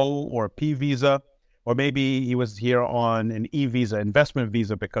O or a P visa, or maybe he was here on an E visa, investment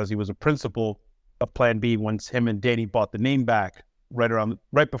visa, because he was a principal of Plan B once him and Danny bought the name back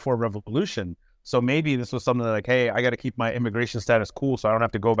right before Revolution. So maybe this was something like, hey, I got to keep my immigration status cool, so I don't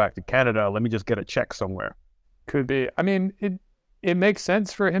have to go back to Canada. Let me just get a check somewhere. Could be. I mean, it makes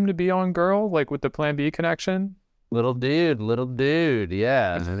sense for him to be on Girl, like with the Plan B connection. Little dude.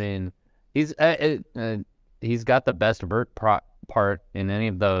 Yeah. I mean, he's got the best vert part in any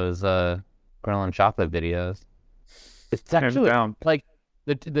of those Girl and Chocolate videos. It's actually like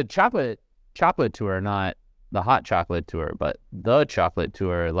the chocolate tour, not the hot chocolate tour, but the chocolate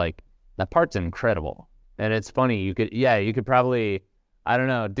tour. Like, that part's incredible, and it's funny. You could probably, I don't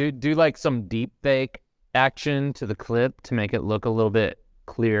know, do like some deep fake action to the clip to make it look a little bit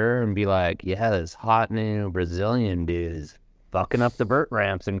clearer, and be like, yeah, this hot new Brazilian dude is fucking up the vert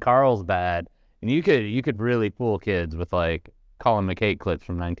ramps in Carlsbad, and you could really fool kids with like Colin McKay clips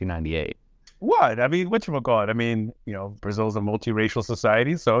from 1998. What? I mean, whatchamacallit? I mean, you know, Brazil's a multiracial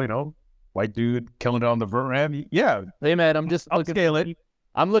society, so, you know, white dude killing it on the vert ramp. Yeah, Hey man, I'm just I'll looking. scale it.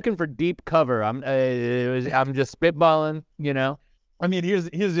 I'm looking for deep cover. I'm just spitballing. I mean, here's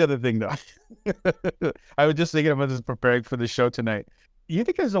the other thing though. I was just thinking about this preparing for the show tonight. You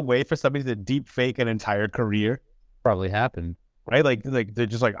think there's a way for somebody to deep fake an entire career? Probably happened. Right? Like they're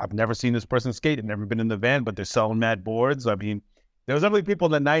just like, I've never seen this person skate. I've never been in the van, but they're selling mad boards. I mean, there was definitely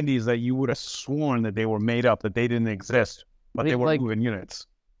people in the 90s that you would have sworn that they were made up, that they didn't exist, but they were moving units.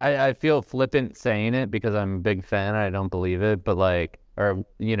 I feel flippant saying it because I'm a big fan. I don't believe it, but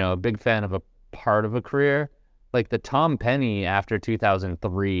a big fan of a part of a career. Like the Tom Penny after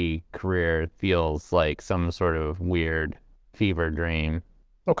 2003 career feels like some sort of weird fever dream.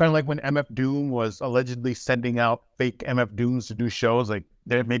 So kind of like when MF Doom was allegedly sending out fake MF Dooms to do shows, like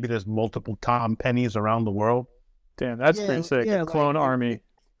there's multiple Tom Pennies around the world. Damn, that's pretty sick. Yeah, Clone army.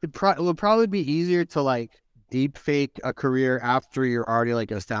 It would probably be easier to like deep fake a career after you're already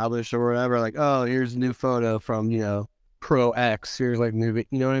like established or whatever. Like, oh, here's a new photo from, Pro X. Here's like movie,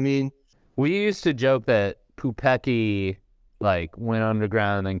 you know what I mean? We used to joke that Pupeki went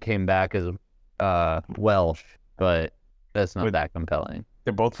underground and came back as Welsh, but that's not that compelling.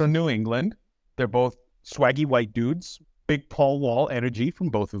 They're both from New England. They're both swaggy white dudes. Big Paul Wall energy from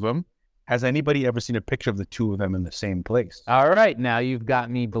both of them. Has anybody ever seen a picture of the two of them in the same place? All right, now you've got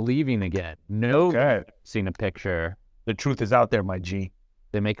me believing again. No, Okay. seen a picture. The truth is out there, my G.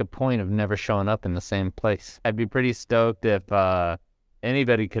 They make a point of never showing up in the same place. I'd be pretty stoked if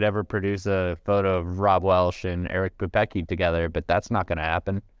anybody could ever produce a photo of Rob Welsh and Eric Pupeki together, but that's not going to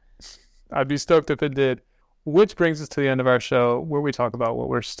happen. I'd be stoked if it did. Which brings us to the end of our show where we talk about what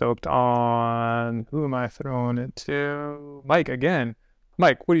we're stoked on. Who am I throwing it to? Mike again.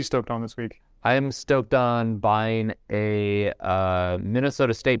 Mike, what are you stoked on this week? I am stoked on buying a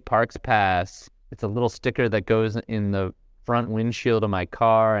Minnesota State Parks Pass. It's a little sticker that goes in the front windshield of my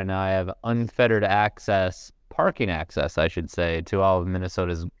car, and I have unfettered access, parking access, I should say, to all of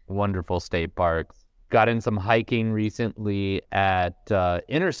Minnesota's wonderful state parks. Got in some hiking recently at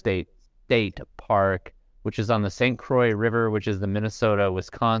Interstate State Park, which is on the St. Croix River, which is the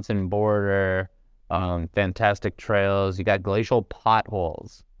Minnesota-Wisconsin border. Fantastic trails. You got glacial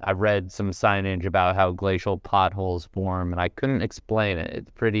potholes. I read some signage about how glacial potholes form, and I couldn't explain it.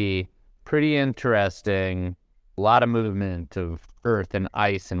 It's pretty interesting. A lot of movement of earth and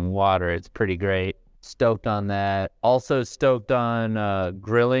ice and water. It's pretty great. Stoked on that. Also stoked on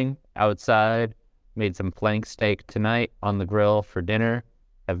grilling outside. Made some flank steak tonight on the grill for dinner.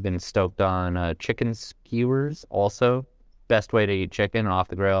 I've been stoked on chicken skewers also. Best way to eat chicken, off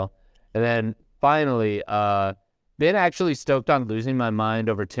the grill. And then finally, been actually stoked on losing my mind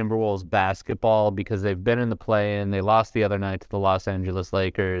over Timberwolves basketball because they've been in the play-in. They lost the other night to the Los Angeles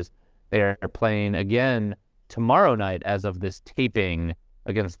Lakers. They are playing again tomorrow night as of this taping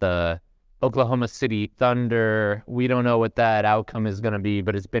against the Oklahoma City Thunder. We don't know what that outcome is going to be,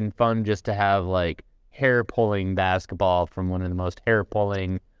 but it's been fun just to have hair-pulling basketball from one of the most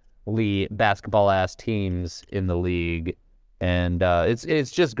hair-pulling basketball-ass teams in the league. And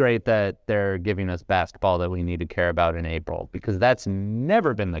it's just great that they're giving us basketball that we need to care about in April, because that's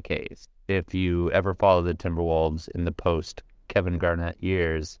never been the case if you ever follow the Timberwolves in the post-Kevin Garnett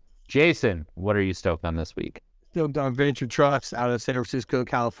years. Jason, what are you stoked on this week? Stoked on Venture Trucks out of San Francisco,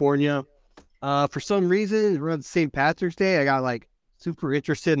 California. For some reason, around St. Patrick's Day, I got super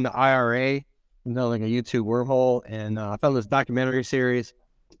interested in the IRA, a YouTube wormhole, and I found this documentary series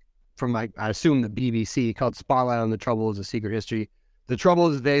from I assume the BBC called Spotlight on the Troubles: A Secret History. The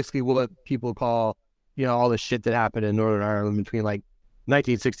Troubles is basically what people call, all the shit that happened in Northern Ireland between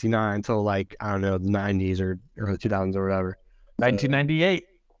 1969 until I don't know, the 90s or early 2000s or whatever. 1998.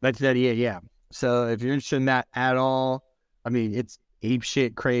 1998, yeah. So if you're interested in that at all, I mean, it's ape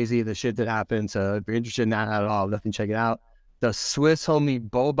shit crazy, the shit that happened. So if you're interested in that at all, definitely check it out. The Swiss homie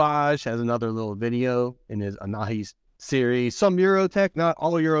Bobaj has another little video in his Anahi's series. Some Eurotech, not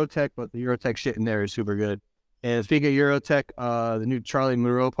all Eurotech, but the Eurotech shit in there is super good. And speaking of Eurotech, the new Charlie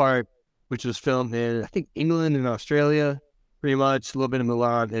Munro part, which was filmed in, I think, England and Australia, pretty much, a little bit of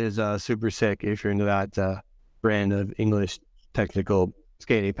Milan, is super sick if you're into that brand of English technical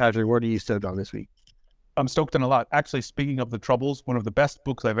skating. Patrick, what are you stoked on this week? I'm stoked on a lot. Actually, speaking of the Troubles, one of the best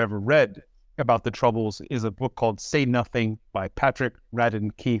books I've ever read about the Troubles is a book called Say Nothing by Patrick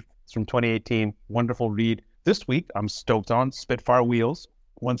Radden Keefe. It's from 2018. Wonderful read. This week, I'm stoked on Spitfire Wheels.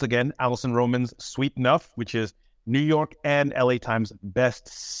 Once again, Alison Roman's Sweet Enough, which is New York and LA Times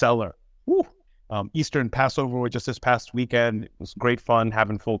bestseller. Woo! Easter and Passover were just this past weekend. It was great fun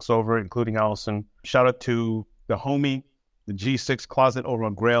having folks over, including Allison. Shout out to the homie, the G6 Closet over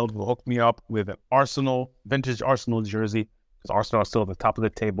on Grailed, who hooked me up with an vintage Arsenal jersey. because Arsenal is still at the top of the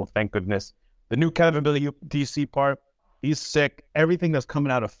table, thank goodness. The new Kevin Billy DC part, he's sick. Everything that's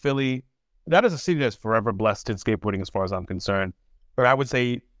coming out of Philly, that is a city that's forever blessed in skateboarding as far as I'm concerned. But I would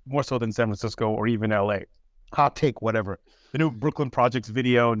say more so than San Francisco or even LA. Hot take, whatever. The new Brooklyn Projects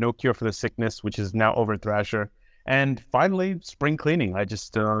video, No Cure for the Sickness, which is now over at Thrasher. And finally, spring cleaning. I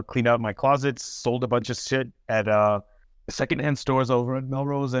just cleaned out my closets, sold a bunch of shit at secondhand stores over at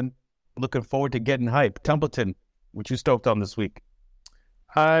Melrose, and looking forward to getting hype. Templeton, what you stoked on this week?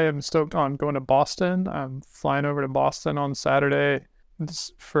 I am stoked on going to Boston. I'm flying over to Boston on Saturday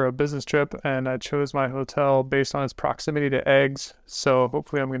for a business trip, and I chose my hotel based on its proximity to Eggs. So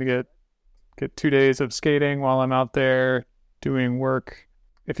hopefully I'm going to get 2 days of skating while I'm out there doing work.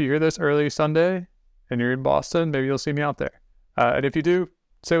 If you hear this early Sunday and you're in Boston, maybe you'll see me out there. And if you do,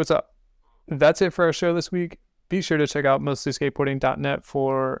 say what's up. That's it for our show this week. Be sure to check out mostlyskateboarding.net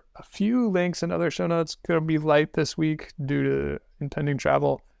for a few links and other show notes. Going to be light this week due to impending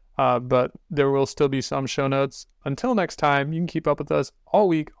travel, but there will still be some show notes. Until next time, you can keep up with us all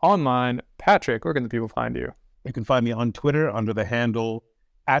week online. Patrick, where can the people find you? You can find me on Twitter under the handle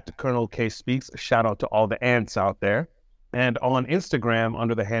 @ColonelK Speaks. Shout out to all the ants out there. And on Instagram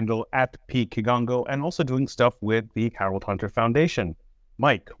under the handle @PKigongo, and also doing stuff with the Harold Hunter Foundation.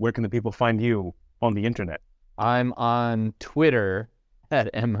 Mike, where can the people find you on the internet? I'm on Twitter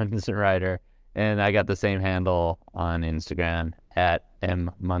 @Munzenrider, and I got the same handle on Instagram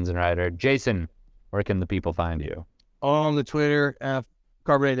 @Munzenrider. Jason, where can the people find you? On the Twitter,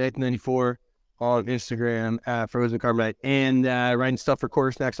 Carbonite 1994, on Instagram, Frozen Carbonite, and writing stuff for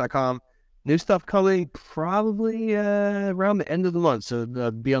quartersnacks.com. New stuff coming probably around the end of the month, so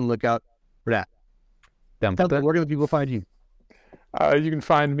be on the lookout for that. Templeton, where can the people find you? You can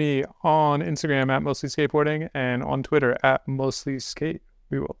find me on Instagram @mostlyskateboarding and on Twitter @mostlyskate.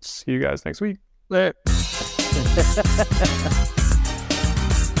 We will see you guys next week. Later.